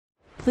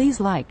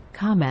Please like,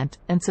 comment,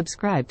 and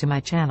subscribe to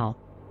my channel.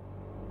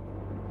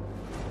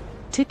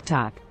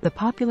 TikTok, the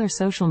popular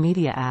social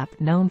media app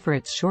known for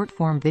its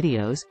short-form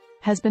videos,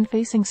 has been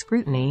facing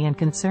scrutiny and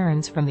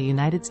concerns from the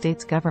United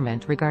States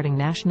government regarding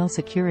national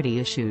security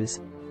issues.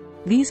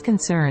 These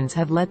concerns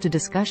have led to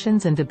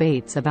discussions and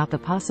debates about the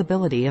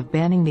possibility of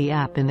banning the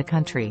app in the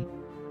country.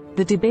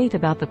 The debate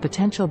about the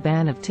potential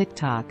ban of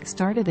TikTok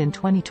started in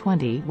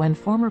 2020 when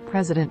former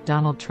President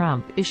Donald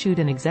Trump issued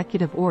an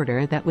executive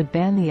order that would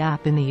ban the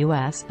app in the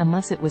US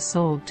unless it was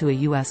sold to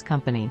a US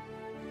company.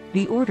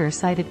 The order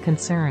cited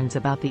concerns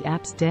about the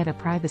app's data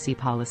privacy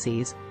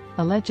policies,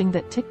 alleging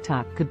that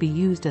TikTok could be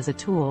used as a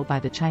tool by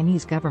the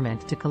Chinese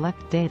government to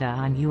collect data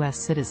on US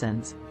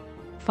citizens.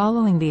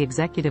 Following the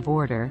executive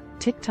order,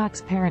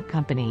 TikTok's parent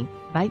company,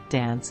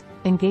 ByteDance,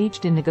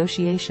 engaged in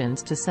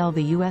negotiations to sell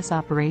the US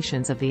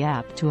operations of the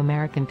app to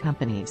American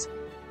companies.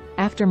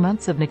 After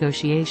months of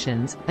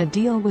negotiations, a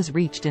deal was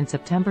reached in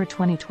September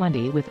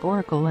 2020 with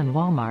Oracle and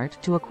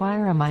Walmart to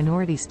acquire a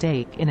minority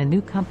stake in a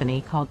new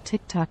company called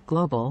TikTok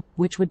Global,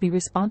 which would be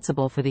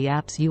responsible for the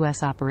app's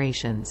US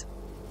operations.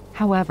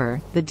 However,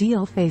 the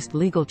deal faced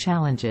legal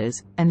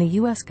challenges, and the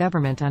U.S.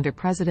 government under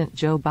President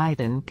Joe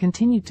Biden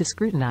continued to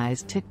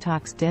scrutinize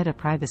TikTok's data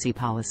privacy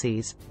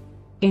policies.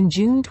 In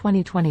June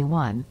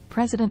 2021,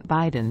 President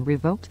Biden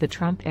revoked the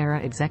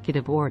Trump-era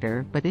executive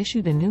order but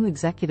issued a new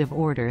executive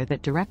order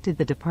that directed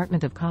the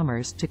Department of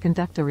Commerce to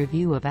conduct a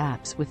review of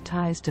apps with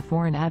ties to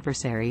foreign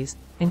adversaries,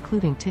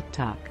 including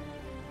TikTok.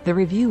 The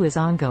review is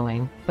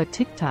ongoing, but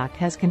TikTok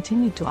has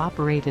continued to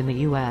operate in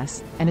the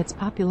U.S., and its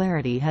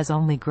popularity has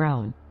only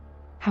grown.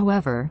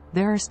 However,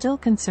 there are still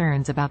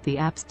concerns about the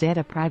app's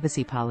data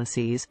privacy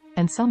policies,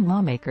 and some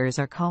lawmakers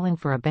are calling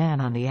for a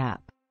ban on the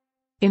app.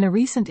 In a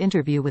recent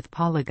interview with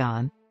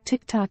Polygon,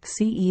 TikTok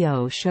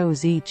CEO Shou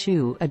Zi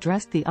Chew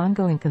addressed the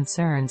ongoing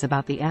concerns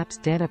about the app's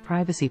data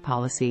privacy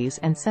policies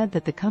and said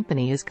that the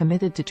company is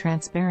committed to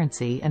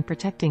transparency and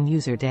protecting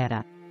user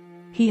data.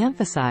 He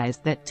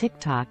emphasized that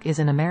TikTok is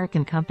an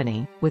American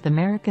company, with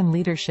American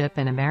leadership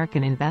and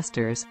American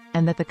investors,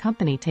 and that the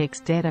company takes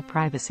data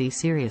privacy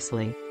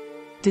seriously.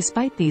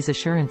 Despite these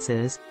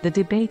assurances, the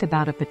debate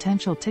about a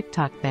potential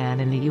TikTok ban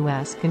in the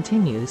U.S.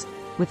 continues,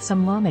 with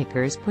some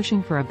lawmakers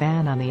pushing for a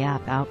ban on the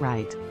app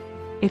outright.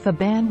 If a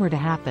ban were to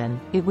happen,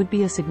 it would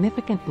be a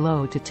significant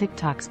blow to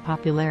TikTok's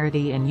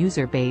popularity and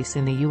user base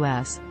in the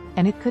U.S.,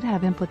 and it could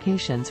have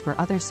implications for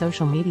other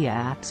social media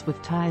apps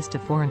with ties to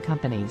foreign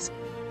companies.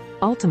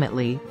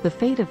 Ultimately, the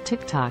fate of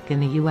TikTok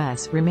in the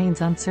U.S. remains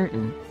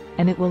uncertain,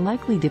 and it will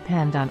likely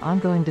depend on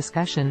ongoing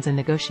discussions and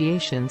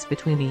negotiations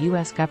between the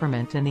U.S.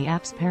 government and the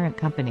app's parent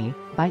company,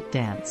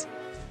 ByteDance.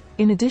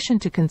 In addition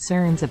to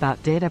concerns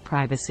about data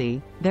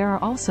privacy, there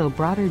are also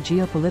broader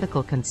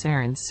geopolitical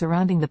concerns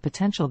surrounding the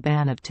potential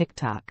ban of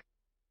TikTok.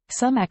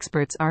 Some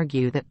experts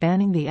argue that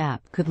banning the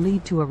app could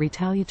lead to a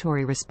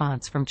retaliatory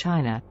response from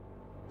China,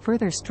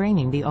 further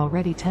straining the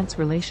already tense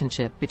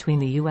relationship between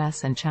the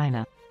U.S. and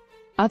China.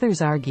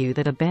 Others argue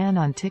that a ban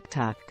on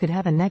TikTok could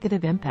have a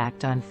negative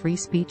impact on free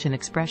speech and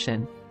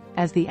expression,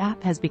 as the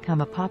app has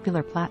become a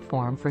popular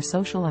platform for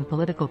social and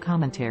political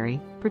commentary,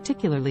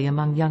 particularly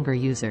among younger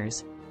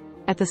users.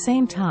 At the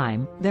same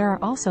time, there are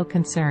also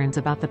concerns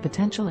about the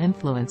potential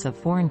influence of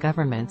foreign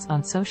governments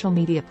on social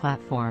media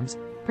platforms,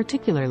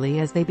 particularly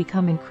as they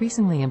become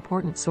increasingly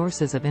important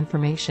sources of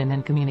information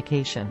and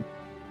communication.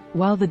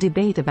 While the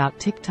debate about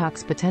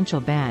TikTok's potential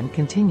ban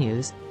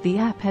continues, the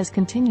app has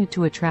continued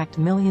to attract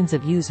millions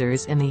of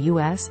users in the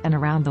US and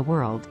around the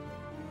world.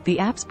 The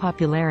app's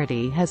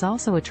popularity has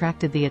also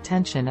attracted the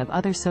attention of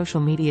other social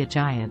media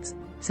giants,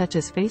 such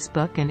as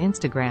Facebook and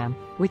Instagram,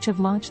 which have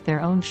launched their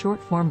own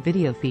short-form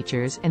video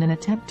features in an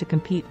attempt to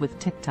compete with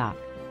TikTok.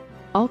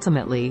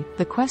 Ultimately,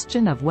 the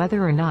question of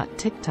whether or not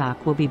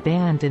TikTok will be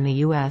banned in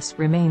the US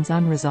remains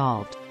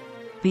unresolved.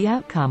 The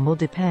outcome will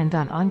depend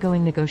on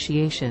ongoing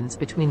negotiations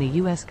between the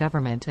U.S.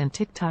 government and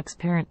TikTok's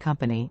parent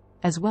company,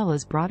 as well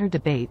as broader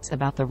debates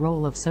about the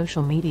role of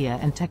social media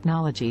and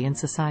technology in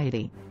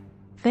society.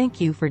 Thank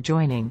you for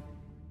joining.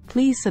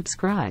 Please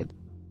subscribe.